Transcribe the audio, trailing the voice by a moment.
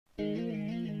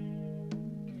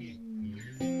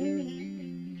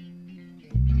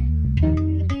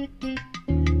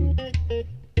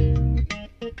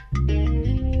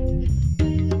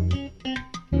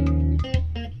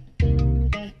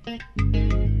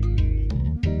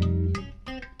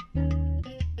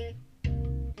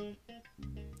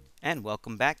And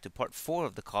welcome back to part 4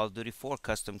 of the Call of Duty 4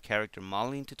 custom character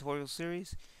modeling tutorial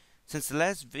series. Since the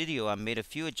last video, I made a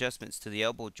few adjustments to the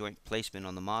elbow joint placement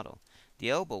on the model. The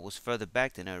elbow was further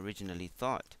back than I originally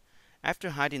thought. After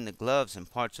hiding the gloves and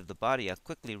parts of the body, I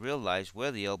quickly realized where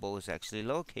the elbow was actually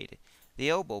located. The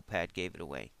elbow pad gave it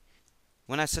away.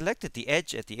 When I selected the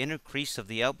edge at the inner crease of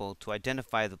the elbow to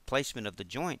identify the placement of the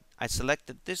joint, I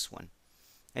selected this one.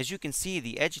 As you can see,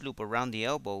 the edge loop around the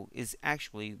elbow is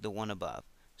actually the one above.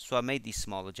 So I made these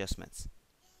small adjustments.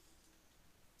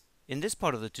 In this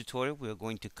part of the tutorial, we are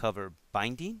going to cover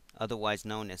binding, otherwise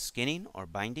known as skinning or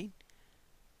binding,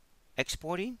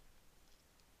 exporting,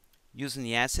 using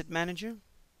the Assett Manager,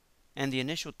 and the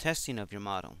initial testing of your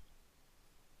model.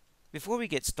 Before we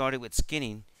get started with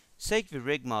skinning, save your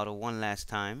rig model one last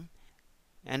time,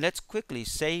 and let's quickly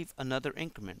save another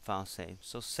increment file save.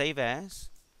 So save as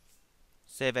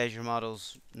your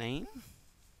model's name,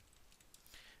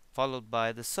 followed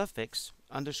by the suffix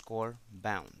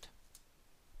 _bound.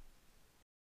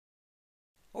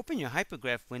 Open your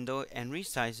hypergraph window and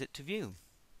resize it to view.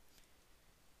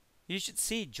 You should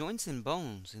see joints and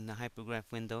bones in the hypergraph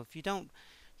window. If you don't,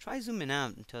 try zooming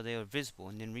out until they are visible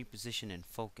and then reposition and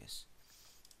focus.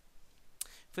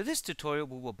 For this tutorial,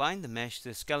 we will bind the mesh to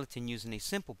the skeleton using a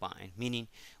simple bind, meaning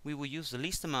we will use the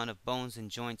least amount of bones and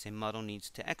joints a model needs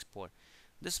to export.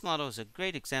 This model is a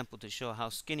great example to show how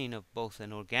skinning of both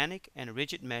an organic and a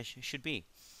rigid mesh should be.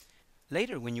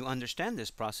 Later, when you understand this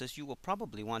process, you will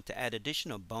probably want to add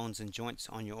additional bones and joints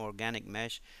on your organic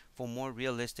mesh for more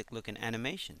realistic looking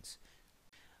animations.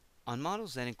 On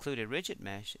models that include a rigid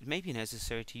mesh, it may be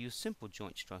necessary to use simple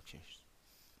joint structures.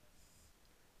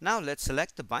 Now let's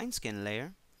select the bind skin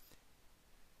layer,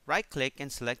 right-click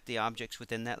and select the objects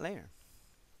within that layer.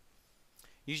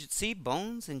 You should see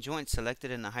bones and joints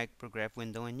selected in the hypergraph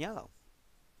window in yellow.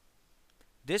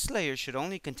 This layer should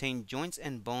only contain joints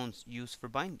and bones used for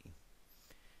binding.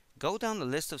 Go down the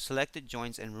list of selected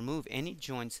joints and remove any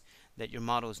joints that your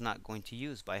model is not going to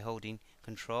use by holding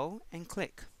Ctrl and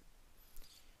click.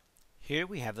 Here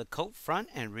we have the coat front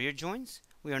and rear joints.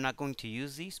 We are not going to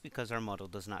use these because our model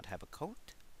does not have a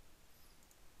coat.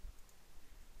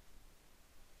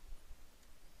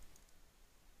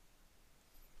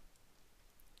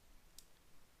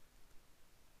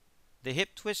 The hip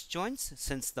twist joints,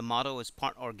 since the model is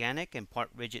part organic and part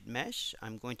rigid mesh,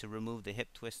 I'm going to remove the hip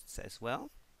twists as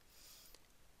well.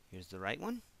 Here's the right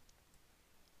one.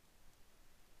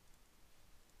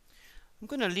 I'm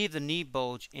going to leave the knee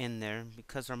bulge in there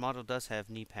because our model does have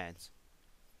knee pads.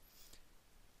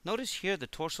 Notice here the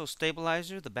torso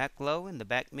stabilizer, the back low, and the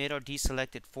back mid are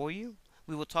deselected for you.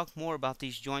 We will talk more about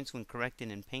these joints when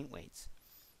correcting in paint weights.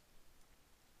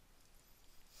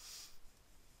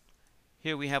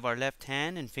 Here we have our left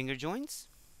hand and finger joints.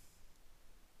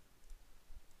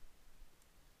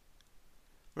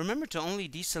 Remember to only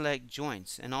deselect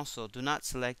joints, and also do not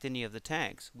select any of the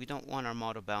tags. We don't want our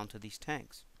model bound to these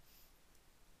tags.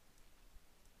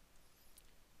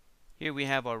 Here we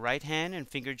have our right hand and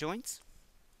finger joints.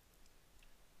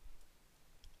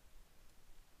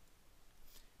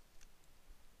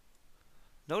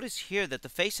 Notice here that the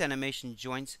face animation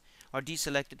joints are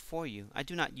deselected for you. I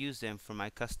do not use them for my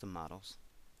custom models.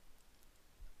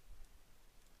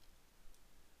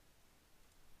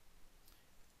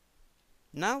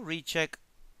 Now recheck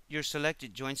your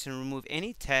selected joints and remove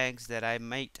any tags that I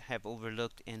might have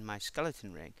overlooked in my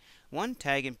skeleton rig. One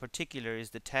tag in particular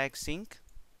is the tag sink,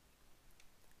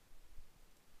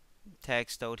 tag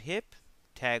stowed hip,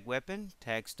 tag weapon,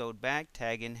 tag stowed back,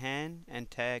 tag in hand, and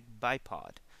tag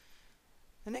bipod.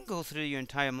 And then go through your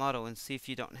entire model and see if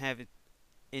you don't have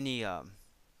any other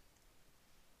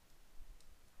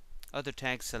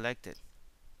tags selected.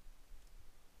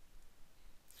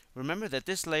 Remember that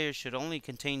this layer should only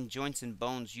contain joints and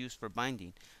bones used for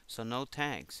binding, so no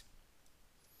tags.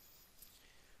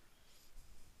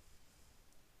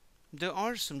 There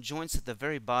are some joints at the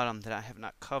very bottom that I have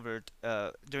not covered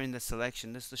during the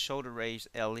selection. This is the shoulder raise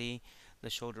LE,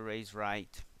 the shoulder raise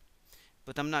right.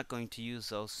 But I'm not going to use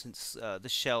those since the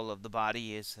shell of the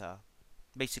body is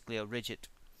basically a rigid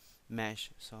mesh,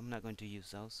 so I'm not going to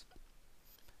use those.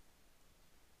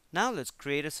 Now let's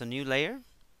create us a new layer.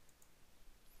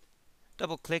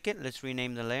 Double click it, let's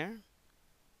rename the layer.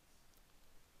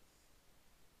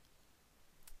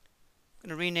 I'm going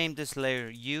to rename this layer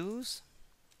use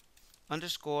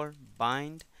 _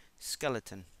 bind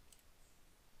skeleton.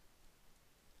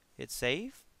 Hit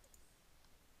save.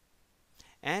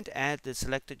 And add the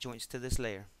selected joints to this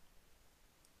layer.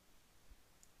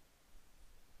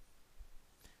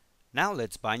 Now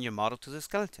let's bind your model to the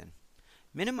skeleton.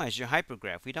 Minimize your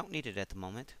hypergraph. We don't need it at the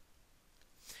moment.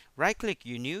 Right-click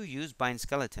your new Use Bind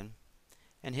Skeleton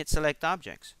and hit Select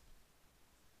Objects.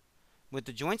 With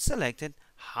the joint selected,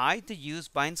 hide the Use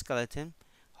Bind skeleton,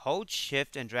 hold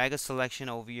Shift and drag a selection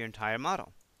over your entire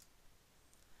model.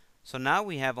 So now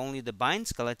we have only the bind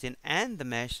skeleton and the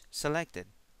mesh selected.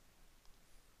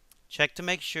 Check to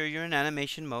make sure you're in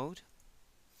animation mode.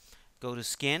 Go to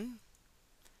Skin,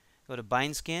 go to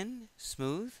Bind Skin,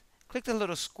 Smooth, click the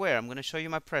little square. I'm going to show you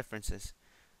my preferences.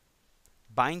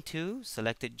 Bind to,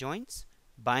 selected joints.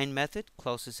 Bind method,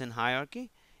 closest in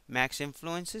hierarchy. Max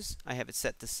influences, I have it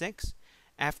set to 6.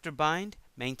 After bind,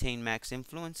 maintain max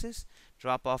influences.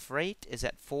 Drop off rate is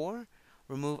at 4.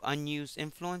 Remove unused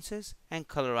influences and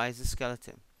colorize the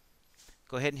skeleton.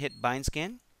 Go ahead and hit bind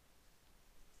skin.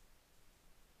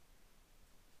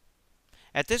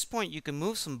 At this point, you can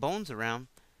move some bones around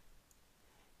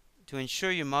to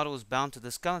ensure your model is bound to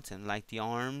the skeleton, like the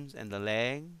arms and the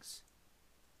legs.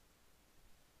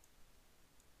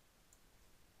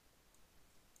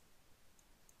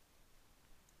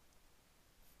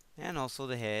 And also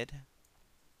the head.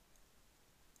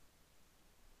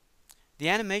 The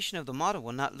animation of the model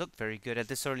will not look very good at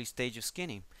this early stage of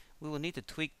skinning. We will need to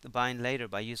tweak the bind later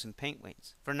by using paint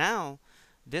weights. For now,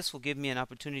 this will give me an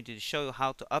opportunity to show you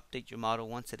how to update your model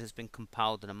once it has been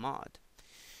compiled in a mod.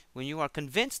 When you are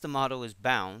convinced the model is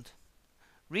bound,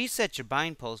 reset your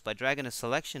bind pose by dragging a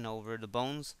selection over the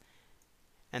bones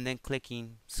and then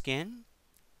clicking Skin,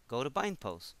 go to Bind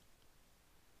Pose.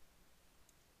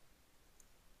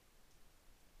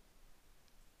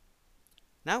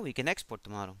 Now we can export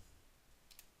the model.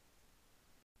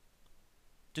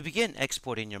 To begin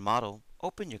exporting your model,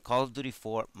 open your Call of Duty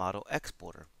 4 Model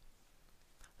Exporter.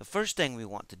 The first thing we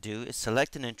want to do is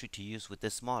select an entry to use with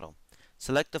this model.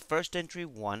 Select the first entry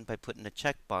 1 by putting a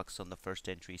checkbox on the first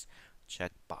entry's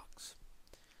checkbox.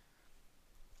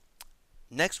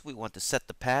 Next, we want to set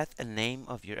the path and name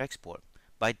of your export.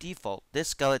 By default, this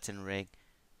skeleton rig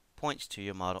points to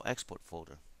your model export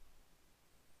folder.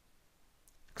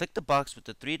 Click the box with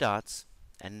the 3 dots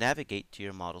and navigate to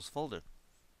your model's folder.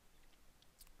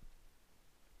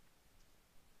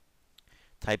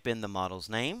 Type in the model's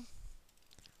name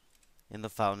in the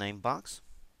file name box.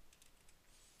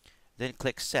 Then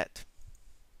click Set.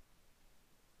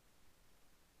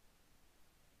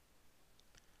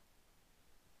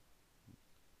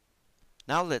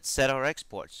 Now let's set our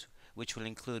exports, which will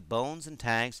include bones and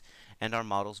tags and our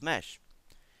model's mesh.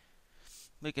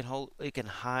 We can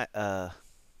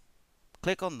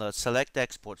click on the Select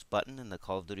Exports button in the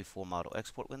Call of Duty 4 Model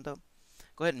Export window.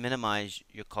 Go ahead and minimize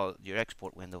your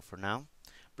export window for now.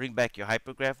 Bring back your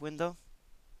hypergraph window.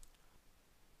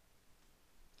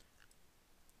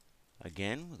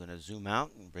 Again, we're going to zoom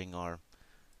out and bring our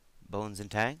bones and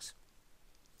tags.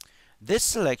 This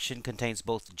selection contains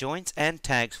both joints and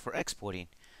tags for exporting.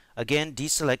 Again,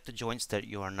 deselect the joints that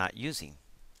you are not using.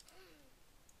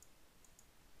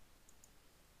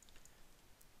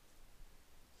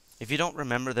 If you don't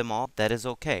remember them all, that is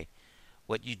okay.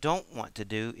 What you don't want to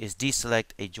do is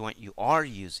deselect a joint you are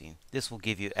using. This will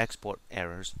give you export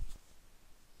errors.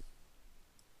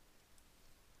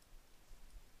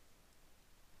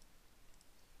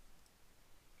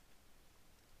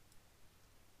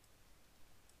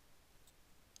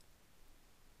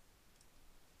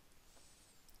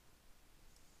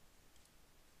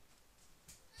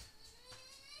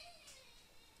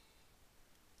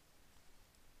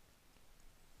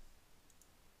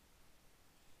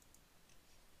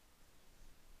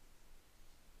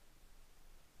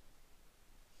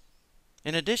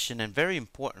 In addition, and very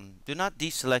important, do not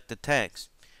deselect the tags.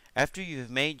 After you have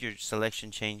made your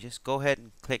selection changes, go ahead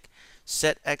and click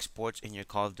Set Exports in your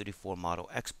Call of Duty 4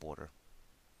 Model Exporter.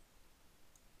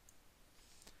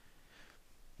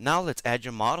 Now let's add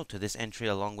your model to this entry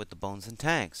along with the bones and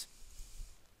tags.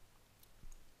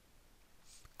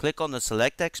 Click on the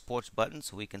Select Exports button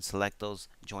so we can select those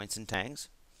joints and tags.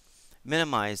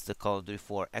 Minimize the Call of Duty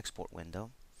 4 export window.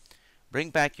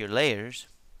 Bring back your layers.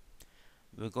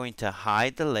 We're going to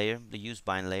hide the layer, the Use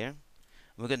Bind layer.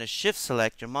 We're going to Shift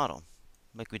Select your model,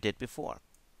 like we did before.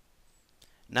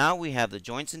 Now we have the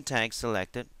joints and tags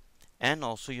selected, and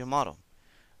also your model.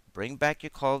 Bring back your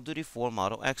Call of Duty 4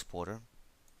 Model Exporter,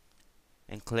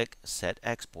 and click Set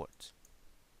Exports.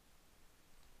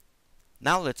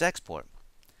 Now let's export.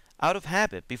 Out of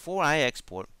habit, before I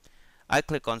export, I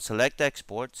click on Select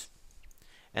Exports,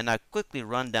 and I quickly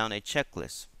run down a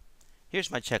checklist.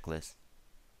 Here's my checklist.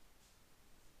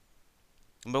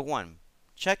 Number 1,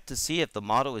 check to see if the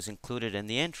model is included in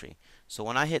the entry. So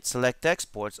when I hit Select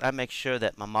Exports, I make sure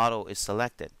that my model is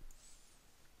selected.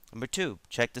 Number 2,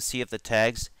 check to see if the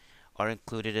tags are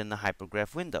included in the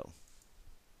hypergraph window.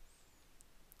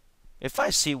 If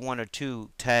I see one or two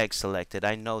tags selected,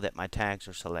 I know that my tags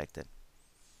are selected.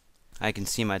 I can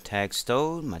see my tag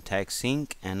stowed, my tag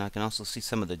sync, and I can also see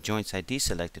some of the joints I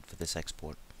deselected for this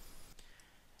export.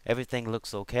 Everything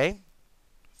looks okay.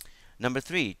 Number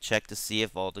 3, check to see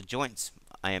if all the joints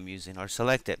I am using are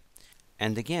selected.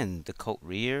 And again, the coat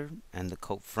rear and the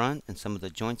coat front and some of the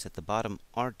joints at the bottom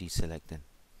are deselected.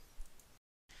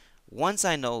 Once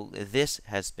I know this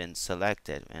has been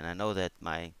selected and I know that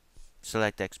my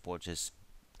select exports is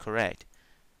correct,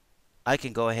 I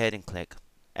can go ahead and click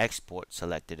Export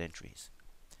Selected Entries.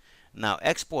 Now,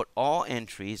 export all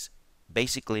entries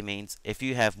basically means if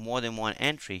you have more than one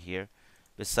entry here,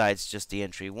 besides just the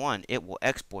entry 1, it will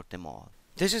export them all.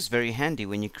 This is very handy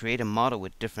when you create a model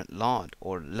with different LOD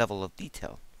or level of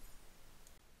detail.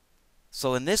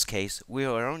 So in this case, we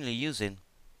are only using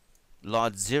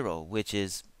LOD 0, which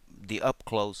is the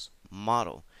up-close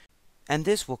model. And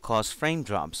this will cause frame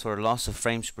drops or loss of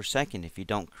frames per second if you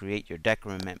don't create your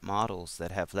decrement models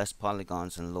that have less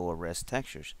polygons and lower res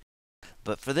textures.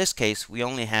 But for this case, we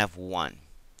only have one.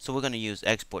 So we're going to use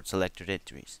Export Selected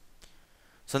Entries.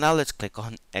 So now let's click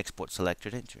on Export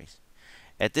Selected Entries.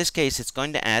 At this case, it's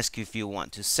going to ask you if you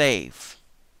want to save.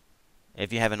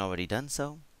 If you haven't already done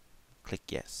so, click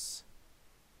Yes.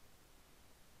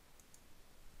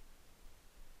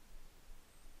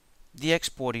 The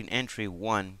Exporting Entry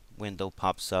 1 window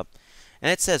pops up,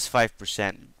 and it says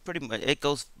 5%. Pretty much, it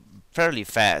goes fairly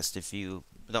fast if you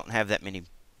don't have that many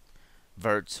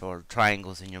verts or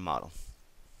triangles in your model.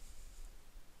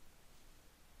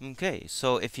 Okay,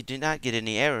 so if you did not get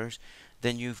any errors,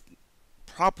 then you've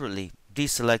properly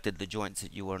deselected the joints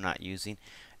that you were not using,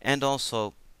 and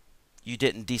also you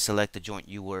didn't deselect the joint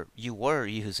you were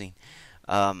using.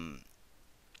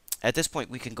 At this point,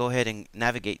 we can go ahead and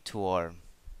navigate to our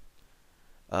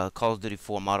Call of Duty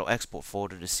 4 model export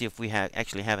folder to see if we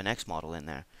actually have an X model in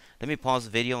there. Let me pause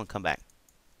the video and come back.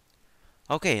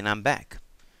 Okay, and I'm back.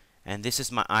 And this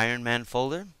is my Iron Man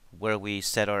folder where we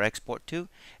set our export to.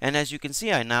 And as you can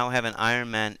see, I now have an Iron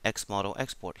Man X model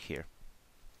export here.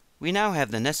 We now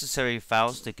have the necessary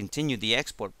files to continue the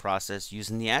export process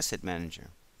using the Assett Manager.